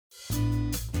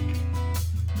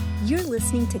You're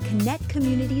listening to Connect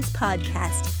Communities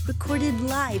podcast, recorded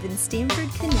live in Stamford,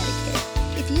 Connecticut.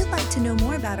 If you'd like to know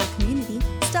more about our community,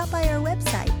 stop by our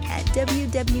website at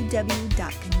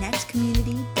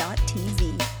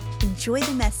www.connectcommunity.tv. Enjoy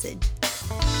the message.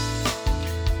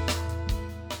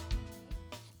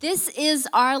 This is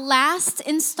our last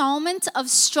installment of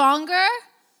Stronger.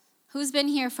 Who's been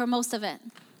here for most of it?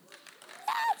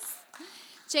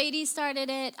 JD started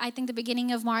it, I think, the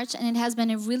beginning of March, and it has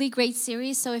been a really great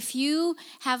series. So if you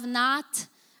have not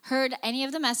heard any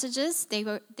of the messages, they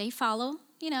follow,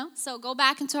 So go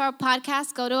back into our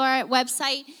podcast, go to our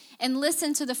website, and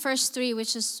listen to the first 3,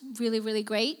 which is really, really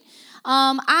great.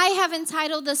 I have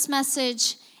entitled this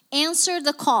message, Answer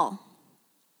the Call.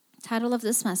 Title of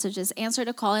this message is Answer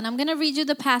the Call, and I'm going to read you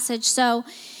the passage. So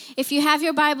if you have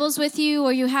your Bibles with you,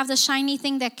 or you have the shiny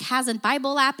thing that has a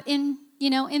Bible app in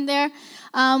there,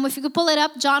 if you could pull it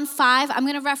up, John 5, I'm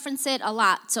going to reference it a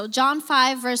lot. So John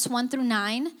 5, verse 1 through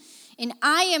 9, and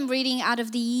I am reading out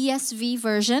of the ESV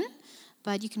version,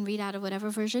 but you can read out of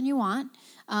whatever version you want.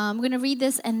 I'm going to read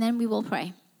this, and then we will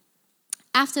pray.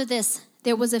 After this,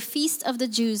 there was a feast of the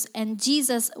Jews, and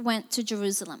Jesus went to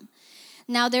Jerusalem.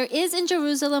 Now there is in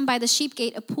Jerusalem by the sheep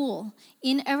gate a pool,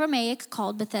 in Aramaic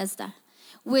called Bethesda,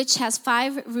 which has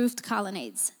 5 roofed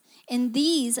colonnades. In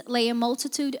these lay a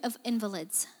multitude of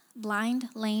invalids, blind,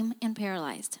 lame, and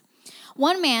paralyzed.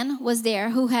 One man was there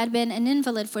who had been an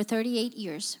invalid for 38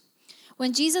 years.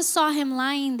 When Jesus saw him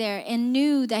lying there and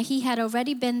knew that he had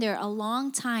already been there a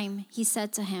long time, he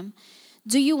said to him,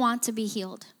 "Do you want to be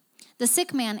healed?" The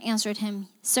sick man answered him,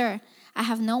 "Sir, I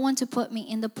have no one to put me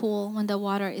in the pool when the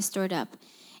water is stirred up,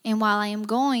 and while I am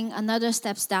going, another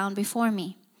steps down before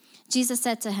me." Jesus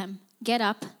said to him, "Get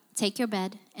up, take your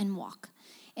bed, and walk."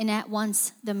 And at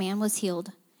once the man was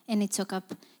healed, and he took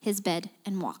up his bed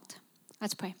and walked.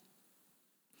 Let's pray.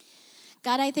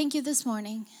 God, I thank you this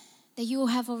morning that you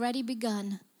have already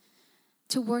begun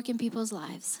to work in people's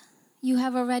lives. You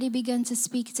have already begun to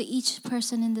speak to each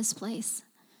person in this place.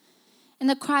 And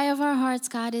the cry of our hearts,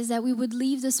 God, is that we would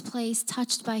leave this place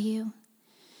touched by you.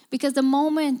 Because the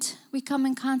moment we come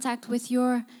in contact with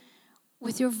your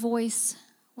voice,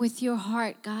 with your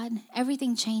heart, God,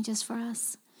 everything changes for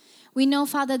us. We know,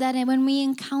 Father, that when we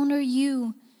encounter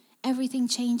you, everything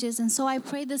changes. And so I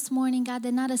pray this morning, God,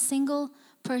 that not a single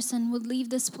person would leave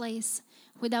this place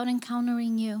without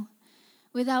encountering you,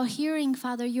 without hearing,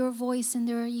 Father, your voice in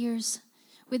their ears,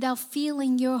 without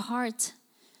feeling your heart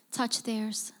touch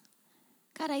theirs.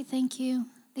 God, I thank you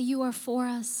that you are for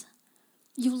us.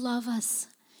 You love us.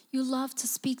 You love to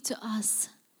speak to us.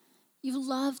 You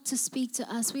love to speak to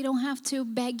us. We don't have to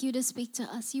beg you to speak to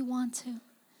us. You want to.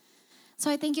 So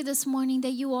I thank you this morning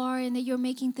that you are and that you're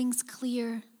making things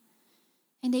clear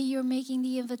and that you're making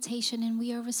the invitation and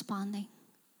we are responding.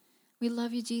 We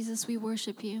love you, Jesus. We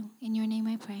worship you. In your name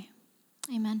I pray.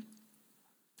 Amen.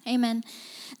 Amen.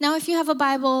 Now, if you have a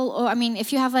Bible,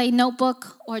 if you have a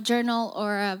notebook or a journal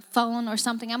or a phone or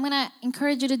something, I'm going to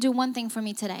encourage you to do one thing for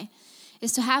me today,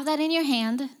 is to have that in your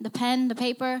hand, the pen, the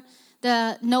paper,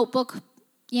 the notebook,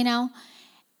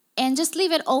 and just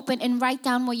leave it open and write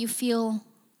down what you feel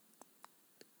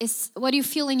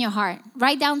in your heart.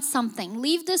 Write down something.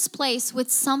 Leave this place with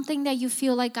something that you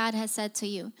feel like God has said to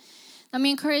you. Let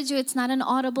me encourage you, it's not an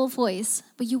audible voice,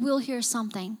 but you will hear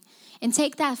something. And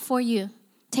take that for you.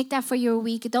 Take that for your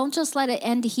week. Don't just let it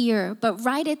end here, but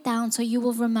write it down so you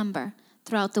will remember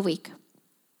throughout the week.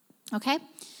 Okay?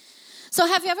 So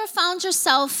have you ever found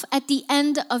yourself at the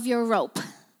end of your rope?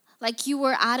 Like you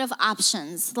were out of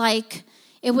options. Like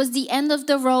it was the end of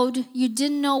the road. You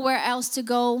didn't know where else to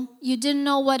go. You didn't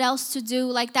know what else to do.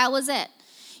 Like that was it.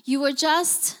 You were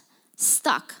just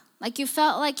stuck. Like you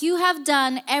felt like you have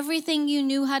done everything you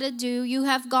knew how to do. You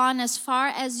have gone as far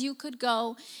as you could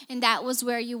go. And that was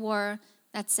where you were.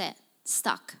 That's it.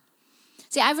 Stuck.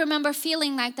 See, I remember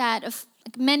feeling like that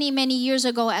many, many years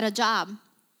ago at a job.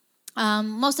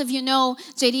 Most of you know,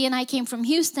 JD and I came from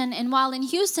Houston, and while in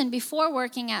Houston, before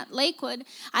working at Lakewood,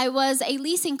 I was a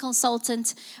leasing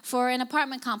consultant for an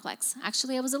apartment complex.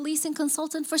 Actually, I was a leasing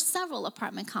consultant for several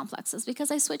apartment complexes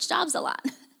because I switched jobs a lot.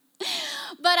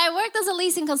 But I worked as a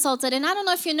leasing consultant, and I don't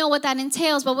know if you know what that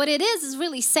entails, but what it is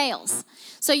really sales.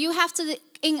 So you have to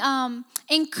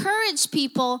encourage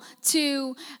people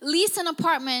to lease an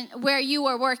apartment where you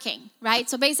are working, right?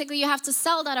 So basically you have to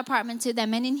sell that apartment to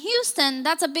them. And in Houston,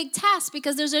 that's a big task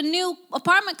because there's a new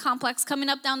apartment complex coming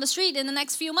up down the street in the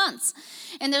next few months.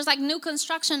 And there's like new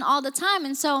construction all the time.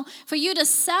 And so for you to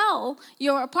sell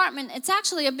your apartment, it's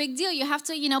actually a big deal. You have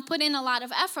to, put in a lot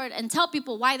of effort and tell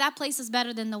people why that place is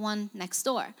better than the one next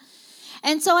door.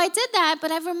 And so I did that,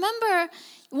 but I remember,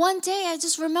 one day I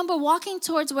just remember walking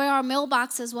towards where our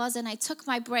mailboxes was, and I took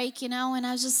my break, and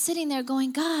I was just sitting there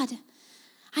going, God,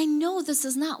 I know this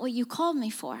is not what you called me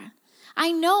for.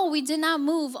 I know we did not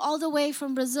move all the way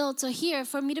from Brazil to here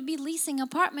for me to be leasing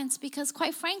apartments, because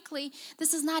quite frankly,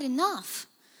 this is not enough.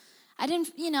 I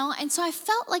didn't, and so I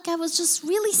felt like I was just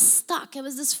really stuck. It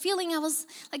was this feeling, I was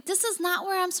like, this is not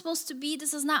where I'm supposed to be.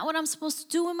 This is not what I'm supposed to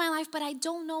do in my life, but I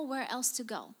don't know where else to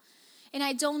go. And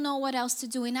I don't know what else to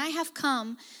do. And I have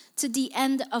come to the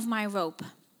end of my rope.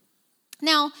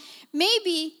 Now,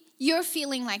 maybe you're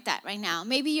feeling like that right now.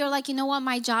 Maybe you're like, you know what,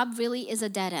 my job really is a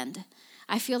dead end.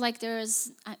 I feel like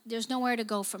there's nowhere to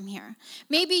go from here.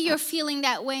 Maybe you're feeling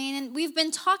that way, and we've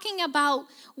been talking about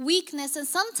weakness, and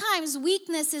sometimes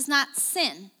weakness is not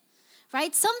sin,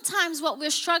 right? Sometimes what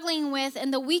we're struggling with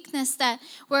and the weakness that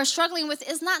we're struggling with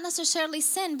is not necessarily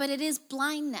sin, but it is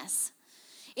blindness.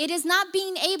 It is not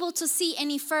being able to see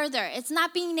any further. It's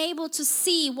not being able to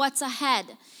see what's ahead.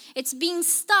 It's being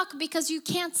stuck because you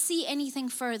can't see anything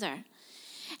further.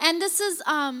 And this is,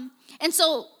 and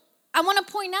so I want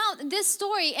to point out this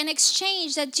story, an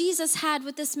exchange that Jesus had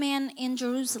with this man in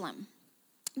Jerusalem.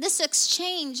 This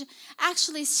exchange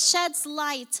actually sheds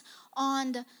light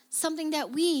on something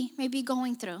that we may be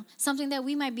going through, something that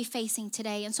we might be facing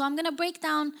today. And so I'm going to break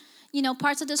down,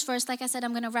 parts of this verse. Like I said,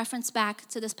 I'm going to reference back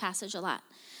to this passage a lot.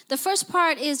 The first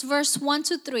part is verse 1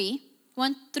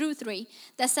 through 3,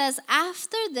 that says,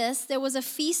 after this, there was a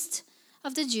feast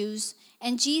of the Jews,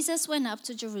 and Jesus went up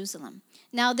to Jerusalem.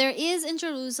 Now there is in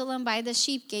Jerusalem by the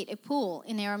sheep gate a pool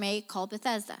in Aramaic called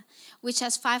Bethesda, which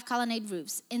has 5 colonnade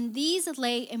roofs. In these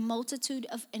lay a multitude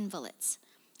of invalids,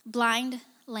 blind,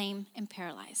 lame, and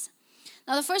paralyzed.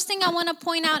 Now the first thing I want to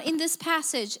point out in this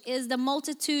passage is the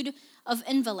multitude of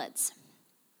invalids.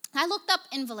 I looked up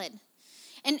invalid.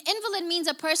 An invalid means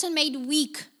a person made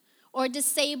weak or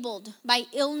disabled by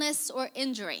illness or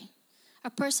injury. A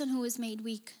person who is made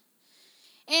weak.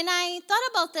 And I thought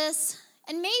about this,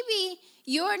 and maybe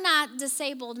you're not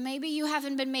disabled. Maybe you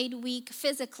haven't been made weak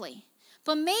physically.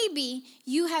 But maybe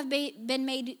you have been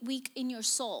made weak in your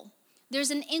soul. There's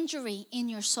an injury in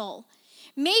your soul.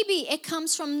 Maybe it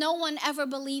comes from no one ever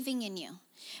believing in you.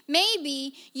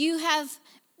 Maybe you have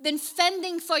been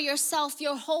fending for yourself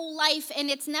your whole life, and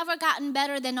it's never gotten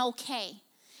better than okay.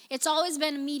 It's always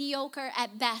been mediocre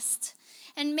at best.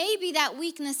 And maybe that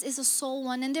weakness is a soul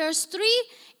one. And there's 3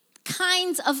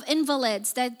 kinds of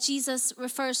invalids that Jesus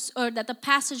refers, or that the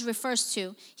passage refers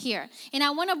to here. And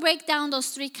I want to break down those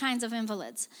 3 kinds of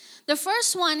invalids. The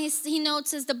first one he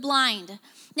notes is the blind.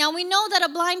 Now we know that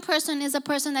a blind person is a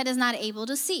person that is not able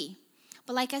to see.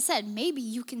 But like I said, maybe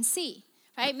you can see,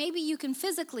 right? Maybe you can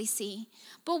physically see.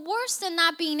 But worse than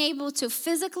not being able to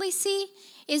physically see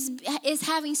is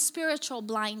having spiritual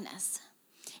blindness.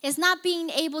 It's not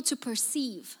being able to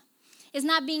perceive. It's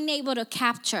not being able to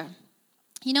capture.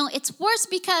 It's worse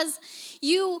because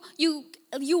you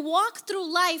walk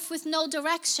through life with no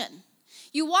direction.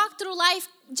 You walk through life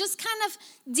just kind of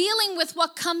dealing with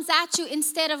what comes at you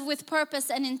instead of with purpose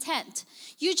and intent.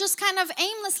 You're just kind of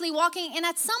aimlessly walking, and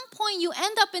at some point you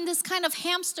end up in this kind of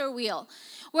hamster wheel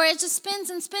where it just spins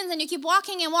and spins, and you keep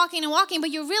walking and walking and walking,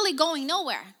 but you're really going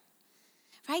nowhere.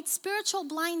 Right? Spiritual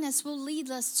blindness will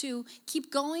lead us to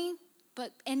keep going,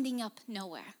 but ending up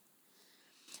nowhere.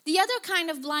 The other kind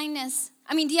of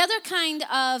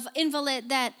invalid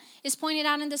that is pointed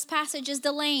out in this passage is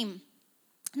the lame.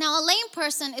 Now, a lame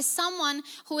person is someone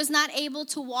who is not able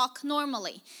to walk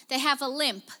normally. They have a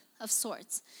limp of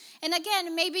sorts. And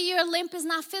again, maybe your limp is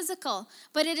not physical,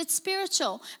 but it is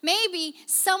spiritual. Maybe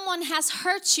someone has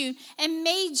hurt you and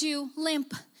made you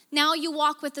limp. Now you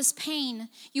walk with this pain.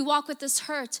 You walk with this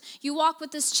hurt. You walk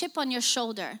with this chip on your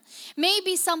shoulder.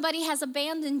 Maybe somebody has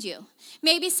abandoned you.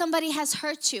 Maybe somebody has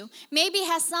hurt you. Maybe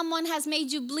someone has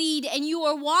made you bleed, and you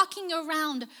are walking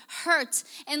around hurt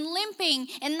and limping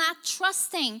and not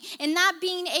trusting and not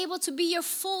being able to be your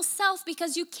full self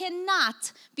because you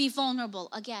cannot be vulnerable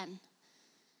again.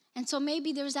 And so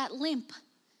maybe there's that limp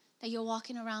that you're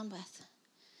walking around with.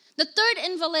 The third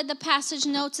invalid the passage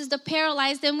notes is the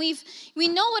paralyzed. And we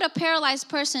know what a paralyzed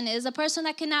person is. A person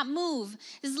that cannot move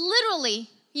is literally,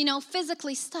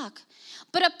 physically stuck.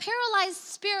 But a paralyzed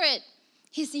spirit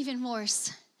is even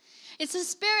worse. It's a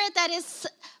spirit that is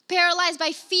paralyzed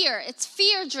by fear. It's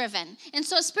fear-driven. And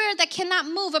so a spirit that cannot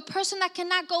move, a person that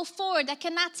cannot go forward, that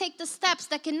cannot take the steps,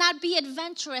 that cannot be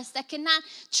adventurous, that cannot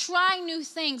try new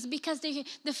things because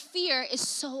the fear is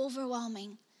so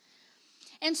overwhelming.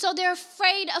 And so they're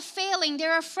afraid of failing.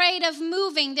 They're afraid of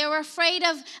moving. They're afraid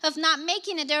of not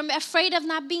making it. They're afraid of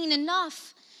not being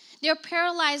enough. They're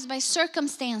paralyzed by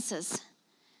circumstances.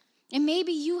 And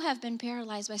maybe you have been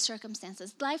paralyzed by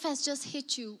circumstances. Life has just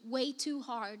hit you way too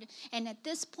hard. And at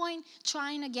this point,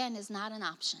 trying again is not an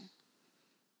option.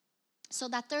 So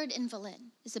that third invalid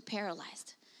is a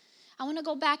paralyzed. I want to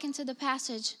go back into the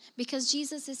passage because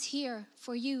Jesus is here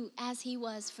for you as he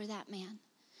was for that man.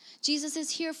 Jesus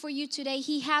is here for you today.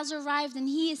 He has arrived and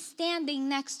he is standing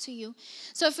next to you.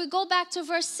 So if we go back to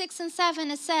verse 6 and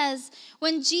 7, it says,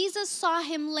 when Jesus saw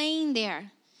him laying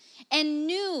there and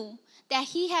knew that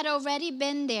he had already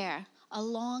been there a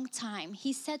long time,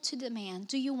 he said to the man,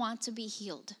 do you want to be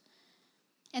healed?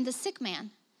 And the sick man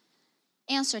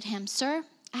answered him, sir,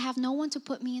 I have no one to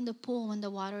put me in the pool when the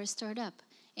water is stirred up.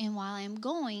 And while I am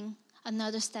going,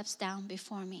 another steps down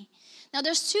before me. Now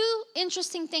there's two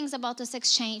interesting things about this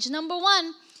exchange. Number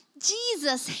one,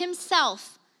 Jesus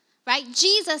himself, right?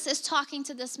 Jesus is talking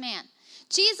to this man.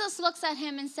 Jesus looks at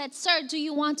him and said, sir, do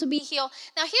you want to be healed?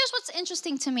 Now here's what's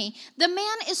interesting to me. The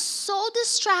man is so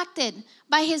distracted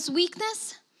by his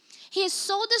weakness. He is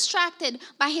so distracted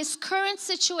by his current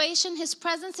situation, his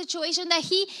present situation, that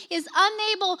he is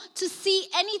unable to see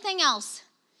anything else.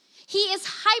 He is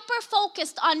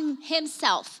hyper-focused on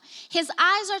himself. His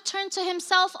eyes are turned to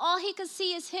himself. All he can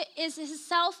see is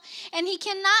himself. And he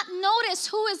cannot notice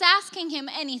who is asking him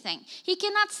anything. He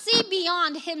cannot see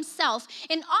beyond himself.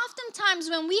 And oftentimes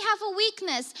when we have a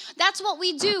weakness, that's what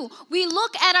we do. We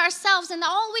look at ourselves and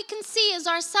all we can see is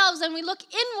ourselves. And we look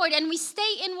inward and we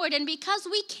stay inward. And because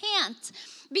we can't,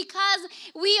 because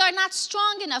we are not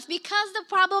strong enough, because the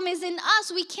problem is in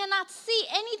us, we cannot see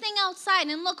anything outside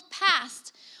and look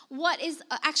past what is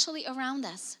actually around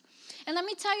us. And let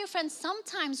me tell you, friends,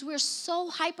 sometimes we're so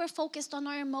hyper-focused on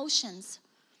our emotions.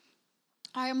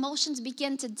 Our emotions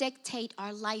begin to dictate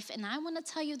our life. And I want to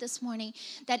tell you this morning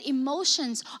that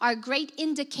emotions are great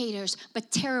indicators, but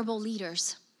terrible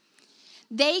leaders.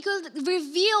 They could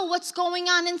reveal what's going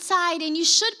on inside, and you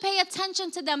should pay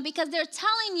attention to them because they're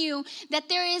telling you that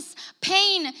there is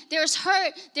pain, there's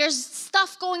hurt, there's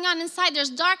stuff going on inside, there's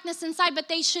darkness inside, but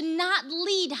they should not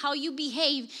lead how you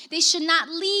behave. They should not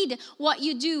lead what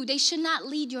you do. They should not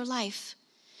lead your life.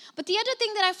 But the other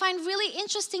thing that I find really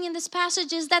interesting in this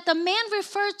passage is that the man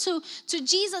referred to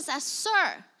Jesus as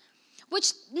sir,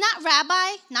 which not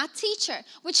rabbi, not teacher,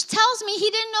 which tells me he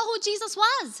didn't know who Jesus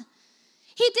was.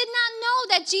 He did not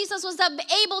know that Jesus was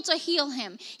able to heal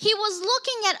him. He was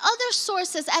looking at other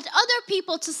sources, at other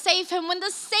people to save him when the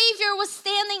Savior was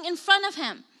standing in front of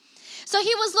him. So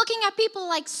he was looking at people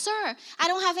like, sir, I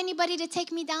don't have anybody to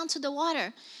take me down to the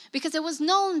water. Because it was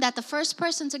known that the first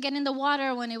person to get in the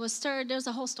water when it was stirred, there's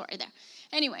a whole story there.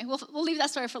 Anyway, we'll leave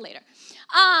that story for later.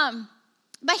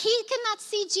 But he could not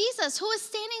see Jesus, who was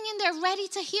standing in there ready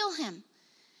to heal him.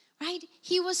 Right?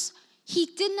 He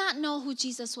did not know who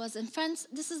Jesus was. And friends,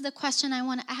 this is the question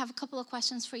I have a couple of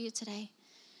questions for you today.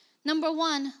 Number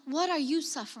one, what are you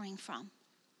suffering from?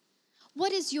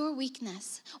 What is your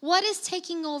weakness? What is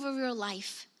taking over your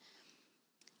life?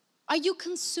 Are you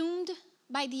consumed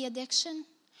by the addiction?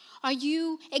 Are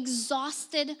you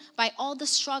exhausted by all the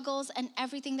struggles and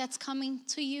everything that's coming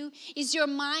to you? Is your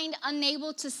mind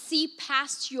unable to see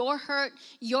past your hurt,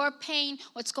 your pain,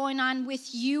 what's going on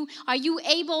with you? Are you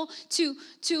able to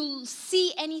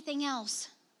see anything else?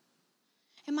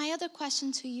 And my other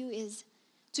question to you is,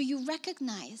 do you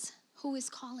recognize who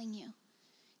is calling you?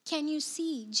 Can you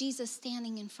see Jesus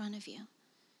standing in front of you?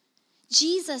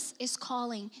 Jesus is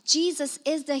calling. Jesus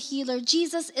is the healer.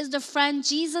 Jesus is the friend.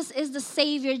 Jesus is the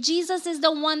Savior. Jesus is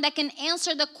the one that can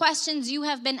answer the questions you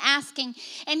have been asking.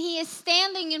 And he is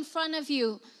standing in front of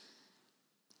you.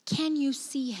 Can you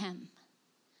see him?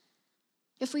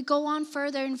 If we go on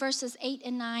further in verses 8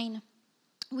 and 9,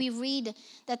 we read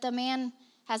that the man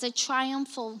has a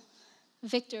triumphal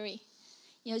victory.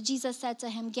 Jesus said to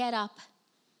him, get up,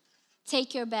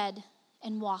 take your bed,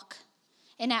 and walk.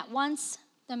 And at once,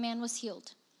 the man was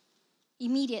healed.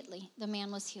 Immediately, the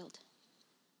man was healed.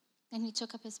 And he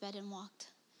took up his bed and walked.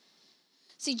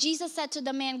 See, Jesus said to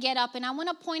the man, get up. And I want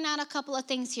to point out a couple of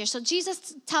things here. So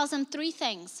Jesus tells him three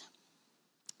things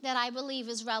that I believe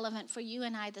is relevant for you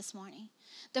and I this morning.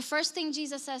 The first thing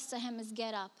Jesus says to him is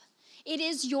get up. It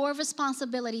is your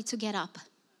responsibility to get up.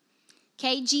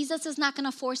 Okay? Jesus is not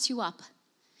going to force you up.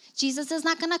 Jesus is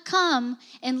not going to come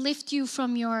and lift you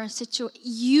from your situation.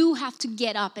 You have to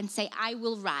get up and say, I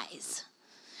will rise.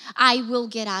 I will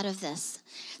get out of this.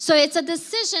 So it's a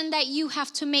decision that you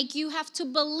have to make. You have to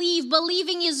believe.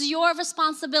 Believing is your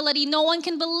responsibility. No one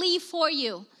can believe for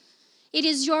you. It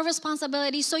is your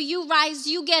responsibility. So you rise,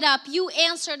 you get up, you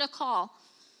answer the call.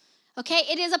 Okay?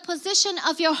 It is a position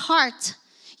of your heart.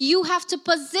 You have to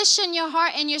position your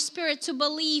heart and your spirit to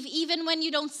believe even when you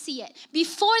don't see it.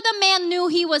 Before the man knew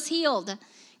he was healed,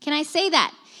 Can I say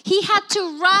that? He had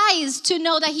to rise to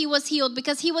know that he was healed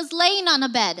because he was laying on a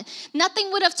bed.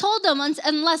 Nothing would have told him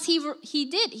unless he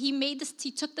did.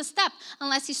 He took the step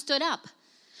unless he stood up.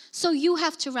 So you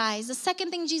have to rise. The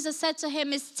second thing Jesus said to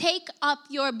him is take up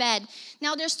your bed.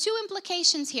 Now there's two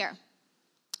implications here.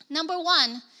 Number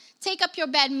one, take up your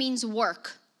bed means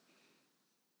work.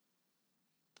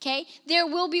 Okay? There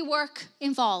will be work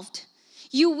involved.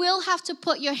 You will have to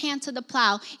put your hand to the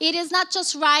plow. It is not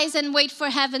just rise and wait for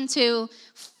heaven to,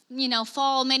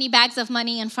 fall many bags of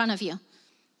money in front of you.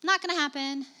 Not going to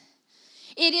happen.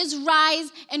 It is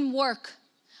rise and work.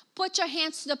 Put your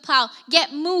hands to the plow.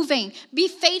 Get moving. Be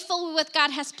faithful with what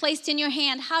God has placed in your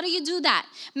hand. How do you do that?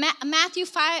 Matthew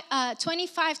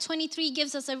 25:23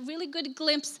 gives us a really good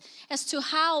glimpse as to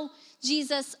how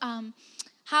Jesus,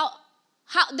 how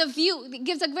the view, it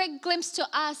gives a great glimpse to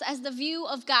us as the view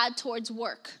of God towards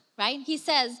work, right? He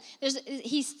says,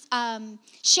 he's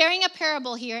sharing a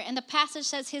parable here, and the passage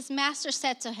says, his master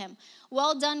said to him,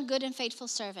 well done, good and faithful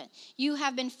servant. You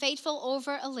have been faithful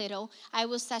over a little. I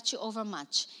will set you over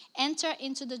much. Enter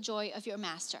into the joy of your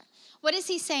master. What is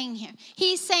he saying here?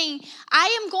 He's saying,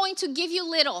 I am going to give you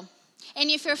little. And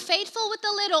if you're faithful with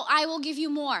the little, I will give you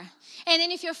more. And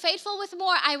then if you're faithful with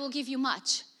more, I will give you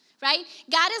much. Right?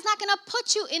 God is not going to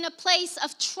put you in a place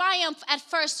of triumph at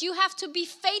first. You have to be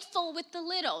faithful with the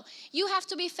little. You have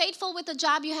to be faithful with the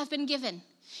job you have been given.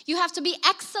 You have to be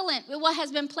excellent with what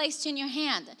has been placed in your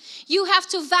hand. You have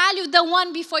to value the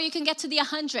one before you can get to the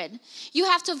 100. You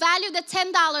have to value the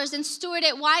 $10 and steward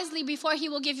it wisely before he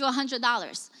will give you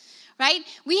 $100. Right?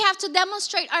 We have to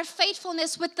demonstrate our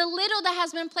faithfulness with the little that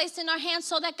has been placed in our hands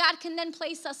so that God can then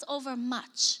place us over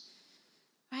much.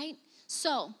 Right?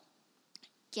 So,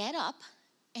 get up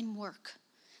and work.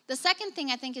 The second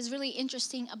thing I think is really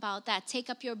interesting about that, take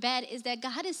up your bed, is that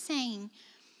God is saying,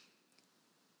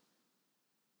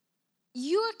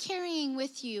 you are carrying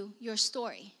with you your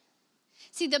story.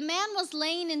 See, the man was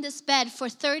laying in this bed for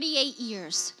 38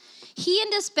 years. He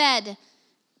and this bed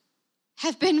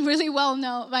have been really well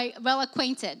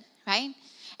acquainted, right?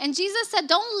 And Jesus said,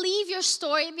 don't leave your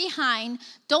story behind.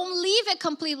 Don't leave it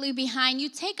completely behind. You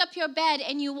take up your bed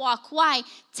and you walk. Why?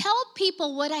 Tell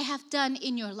people what I have done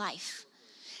in your life.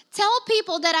 Tell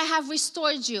people that I have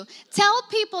restored you. Tell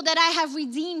people that I have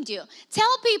redeemed you.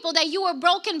 Tell people that you were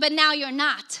broken, but now you're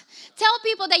not. Tell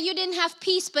people that you didn't have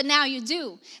peace, but now you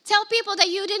do. Tell people that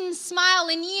you didn't smile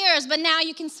in years, but now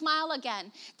you can smile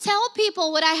again. Tell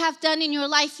people what I have done in your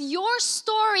life. Your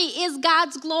story is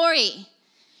God's glory.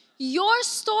 Your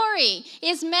story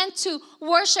is meant to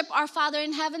worship our Father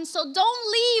in heaven. So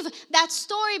don't leave that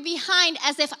story behind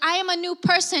as if I am a new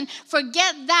person.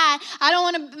 Forget that. I don't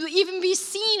want to even be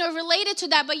seen or related to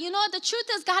that. But you know what? The truth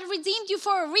is God redeemed you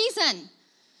for a reason.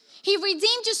 He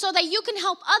redeemed you so that you can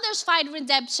help others find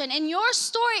redemption. And your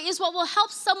story is what will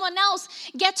help someone else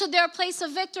get to their place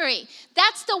of victory.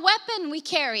 That's the weapon we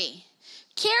carry.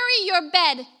 Carry your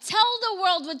bed. Tell the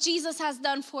world what Jesus has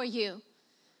done for you.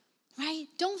 Right?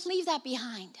 Don't leave that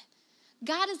behind.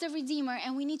 God is the Redeemer,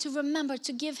 and we need to remember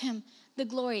to give him the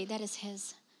glory that is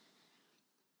his.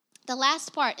 The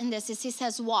last part in this is he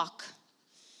says, walk.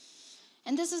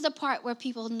 And this is the part where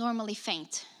people normally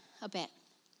faint a bit.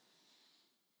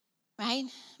 Right?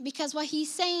 Because what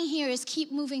he's saying here is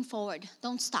keep moving forward.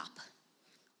 Don't stop.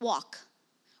 Walk.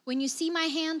 When you see my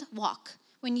hand, walk.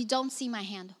 When you don't see my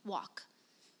hand, walk.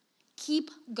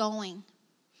 Keep going.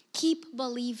 Keep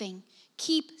believing.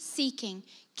 Keep seeking.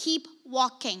 Keep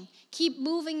walking. Keep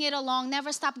moving it along.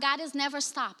 Never stop. God is never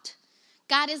stopped.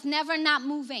 God is never not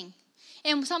moving.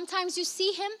 And sometimes you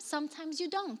see him, sometimes you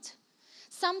don't.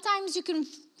 Sometimes you can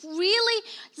really,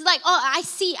 it's like, oh, I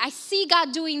see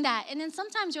God doing that. And then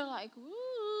sometimes you're like,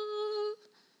 ooh,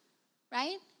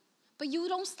 right? But you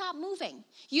don't stop moving.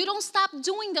 You don't stop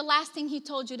doing the last thing he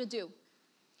told you to do.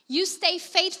 You stay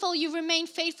faithful, you remain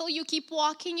faithful, you keep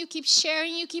walking, you keep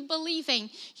sharing, you keep believing,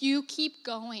 you keep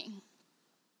going.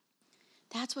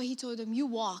 That's what he told them. You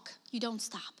walk, you don't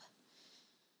stop.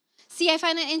 See, I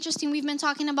find it interesting. We've been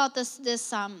talking about this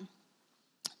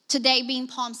today being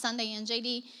Palm Sunday, and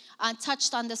JD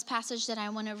touched on this passage that I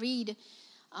want to read,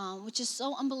 which is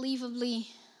so unbelievably,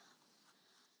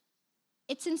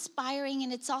 it's inspiring,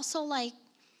 and it's also like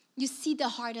you see the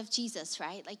heart of Jesus,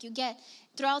 right? Like you get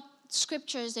throughout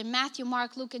scriptures in Matthew,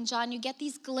 Mark, Luke, and John, you get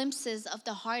these glimpses of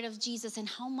the heart of Jesus and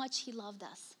how much he loved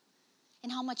us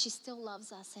and how much he still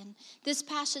loves us. And this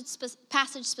passage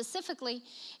specifically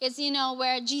is,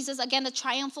 where Jesus, again, the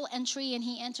triumphal entry, and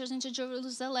he enters into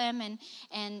Jerusalem,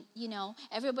 and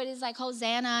everybody's like,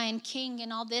 Hosanna and King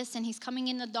and all this, and he's coming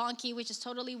in a donkey, which is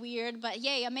totally weird, but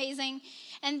yay, amazing.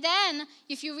 And then,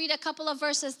 if you read a couple of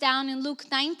verses down in Luke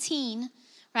 19,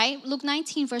 right? Luke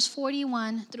 19, verse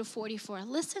 41 through 44.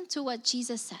 Listen to what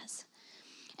Jesus says.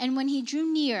 And when he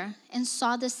drew near and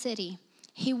saw the city,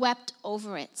 he wept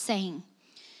over it, saying,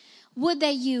 would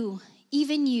that you,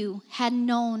 even you, had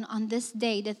known on this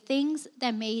day the things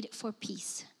that made for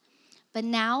peace. But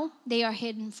now they are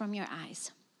hidden from your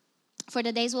eyes. For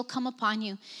the days will come upon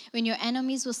you when your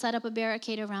enemies will set up a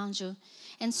barricade around you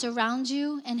and surround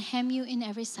you and hem you in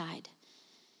every side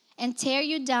and tear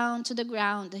you down to the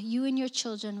ground, you and your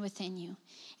children within you.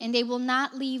 And they will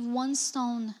not leave one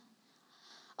stone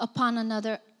upon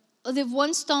another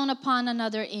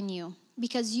in you,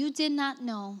 because you did not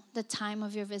know the time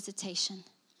of your visitation.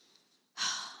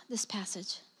 This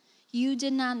passage. You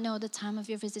did not know the time of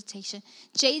your visitation.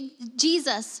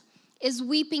 Jesus is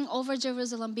weeping over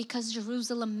Jerusalem because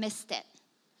Jerusalem missed it.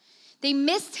 They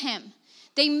missed him.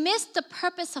 They missed the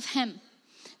purpose of him.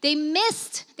 They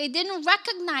didn't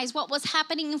recognize what was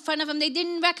happening in front of them. They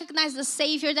didn't recognize the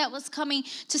Savior that was coming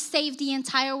to save the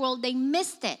entire world. They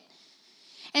missed it.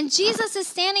 And Jesus is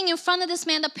standing in front of this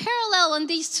man. The parallel in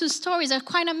these two stories are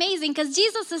quite amazing, because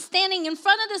Jesus is standing in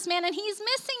front of this man and he's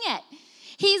missing it.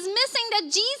 He's missing that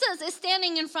Jesus is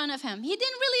standing in front of him. He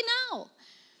didn't really know.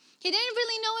 He didn't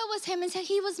really know it was him, and so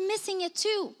he was missing it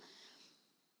too.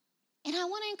 And I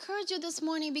want to encourage you this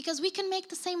morning, because we can make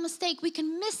the same mistake. We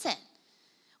can miss it.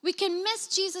 We can miss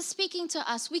Jesus speaking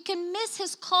to us. We can miss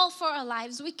his call for our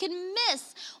lives. We can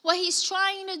miss what he's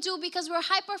trying to do because we're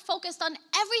hyper-focused on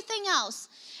everything else,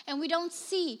 and we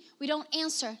don't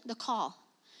answer the call.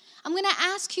 I'm going to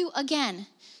ask you again,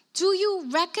 do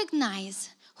you recognize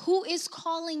who is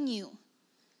calling you?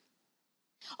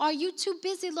 Are you too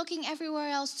busy looking everywhere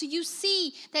else? Do you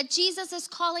see that Jesus is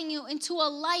calling you into a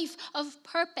life of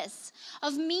purpose,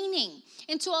 of meaning,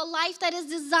 into a life that is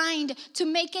designed to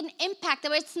make an impact,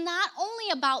 that it's not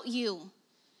only about you?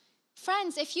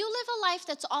 Friends, if you live a life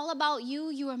that's all about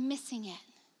you, you are missing it.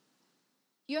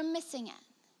 You're missing it.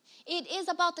 It is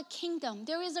about the kingdom.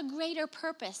 There is a greater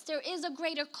purpose. There is a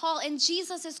greater call, and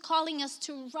Jesus is calling us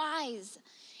to rise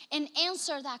and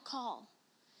answer that call.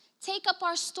 Take up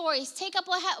our stories. Take up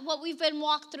what we've been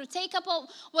walked through. Take up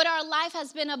what our life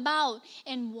has been about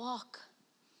and walk.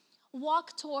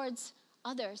 Walk towards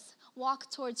others.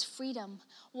 Walk towards freedom.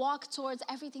 Walk towards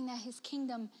everything that his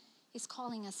kingdom is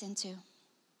calling us into.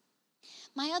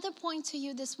 My other point to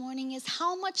you this morning is,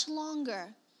 how much longer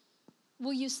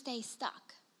will you stay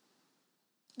stuck?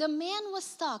 The man was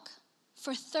stuck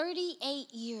for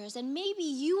 38 years, and maybe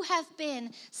you have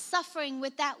been suffering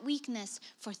with that weakness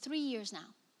for 3 years now.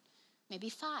 Maybe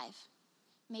 5,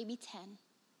 maybe 10.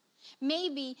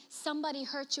 Maybe somebody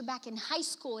hurt you back in high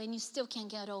school and you still can't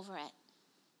get over it.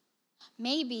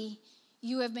 Maybe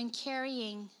you have been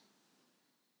carrying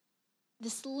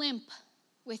this limp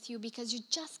with you because you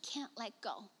just can't let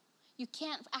go. You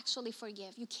can't actually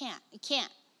forgive. You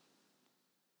can't.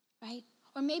 Right?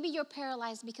 Or maybe you're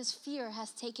paralyzed because fear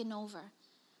has taken over.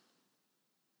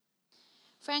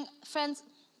 Friends,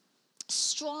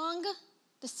 strong.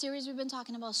 The series we've been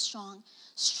talking about, strong.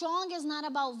 Strong is not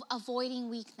about avoiding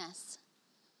weakness.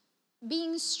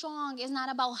 Being strong is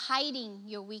not about hiding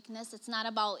your weakness. It's not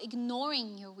about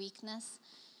ignoring your weakness.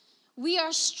 We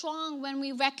are strong when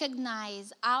we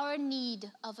recognize our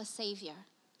need of a Savior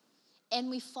and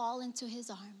we fall into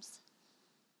his arms.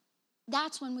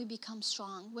 That's when we become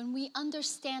strong. When we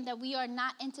understand that we are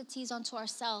not entities unto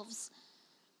ourselves,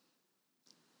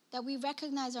 that we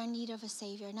recognize our need of a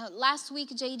Savior. Now, last week,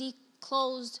 JD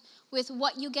closed with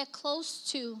what you get close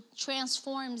to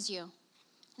transforms you.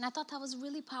 And I thought that was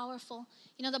really powerful.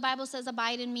 You know, the Bible says,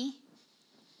 abide in me.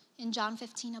 In John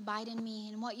 15, abide in me.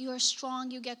 And what you are strong,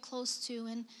 you get close to.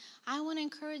 And I want to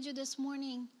encourage you this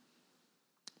morning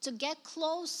to get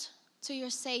close to your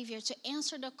Savior, to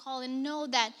answer the call, and know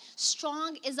that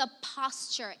strong is a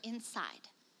posture inside.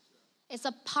 It's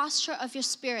a posture of your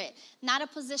spirit, not a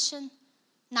position,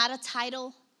 not a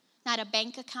title, not a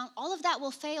bank account. All of that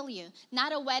will fail you.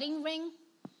 Not a wedding ring.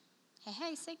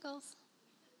 Hey, singles.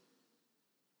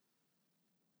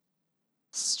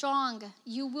 Strong.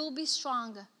 You will be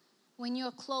strong when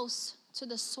you're close to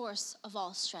the source of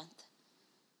all strength.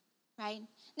 Right?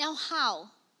 Now how?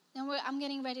 I'm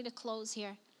getting ready to close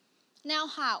here. Now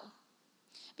how?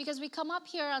 Because we come up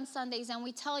here on Sundays and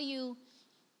we tell you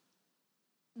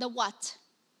the what.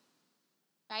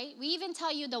 Right? We even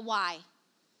tell you the why.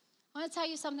 I want to tell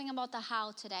you something about the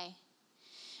how today.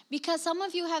 Because some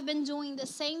of you have been doing the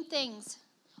same things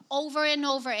over and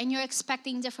over and you're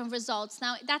expecting different results.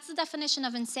 Now, that's the definition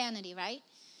of insanity, right?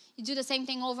 You do the same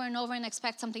thing over and over and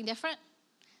expect something different.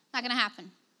 Not going to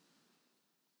happen.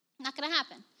 Not going to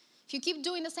happen. If you keep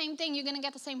doing the same thing, you're going to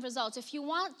get the same results. If you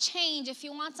want change, if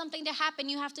you want something to happen,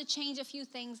 you have to change a few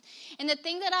things. And the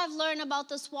thing that I've learned about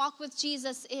this walk with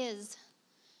Jesus is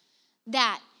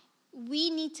that we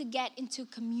need to get into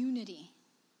community.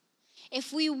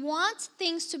 If we want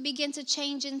things to begin to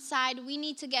change inside, we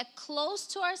need to get close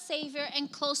to our Savior and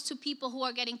close to people who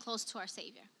are getting close to our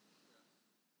Savior.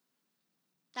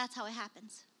 That's how it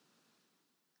happens.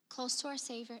 Close to our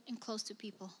Savior and close to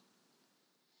people.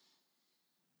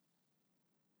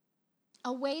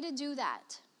 A way to do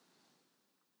that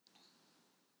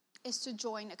is to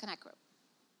join a connect group.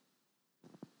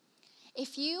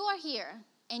 If you are here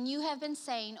and you have been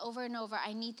saying over and over,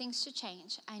 I need things to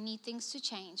change, I need things to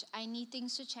change, I need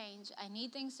things to change, I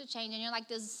need things to change, and you're like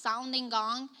this sounding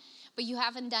gong, but you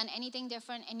haven't done anything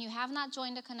different, and you have not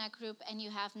joined a connect group, and you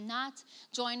have not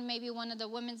joined maybe one of the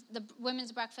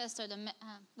women's breakfast or the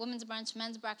women's brunch,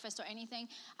 men's breakfast or anything,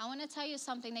 I want to tell you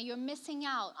something, that you're missing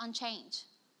out on change.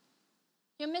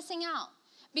 You're missing out.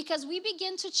 Because we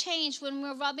begin to change when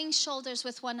we're rubbing shoulders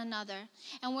with one another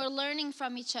and we're learning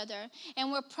from each other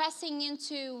and we're pressing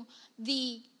into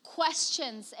the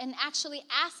questions and actually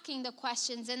asking the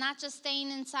questions and not just staying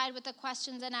inside with the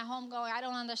questions and at home going, I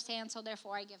don't understand, so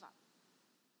therefore I give up.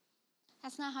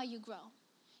 That's not how you grow.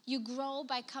 You grow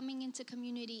by coming into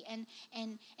community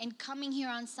and coming here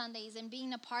on Sundays and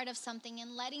being a part of something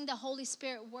and letting the Holy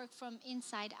Spirit work from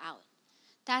inside out.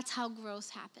 That's how growth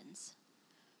happens.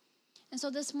 And so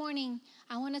this morning,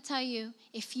 I want to tell you,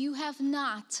 if you have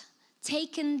not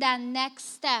taken that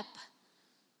next step,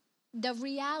 the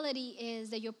reality is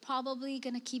that you're probably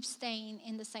going to keep staying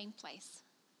in the same place.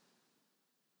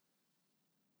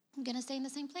 I'm going to stay in the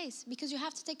same place because you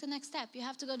have to take the next step. You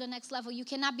have to go to the next level. You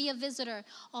cannot be a visitor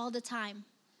all the time.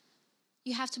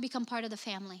 You have to become part of the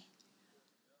family.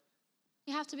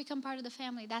 You have to become part of the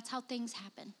family. That's how things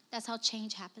happen. That's how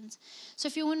change happens. So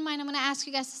if you wouldn't mind, I'm going to ask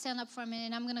you guys to stand up for a minute,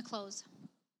 and I'm going to close.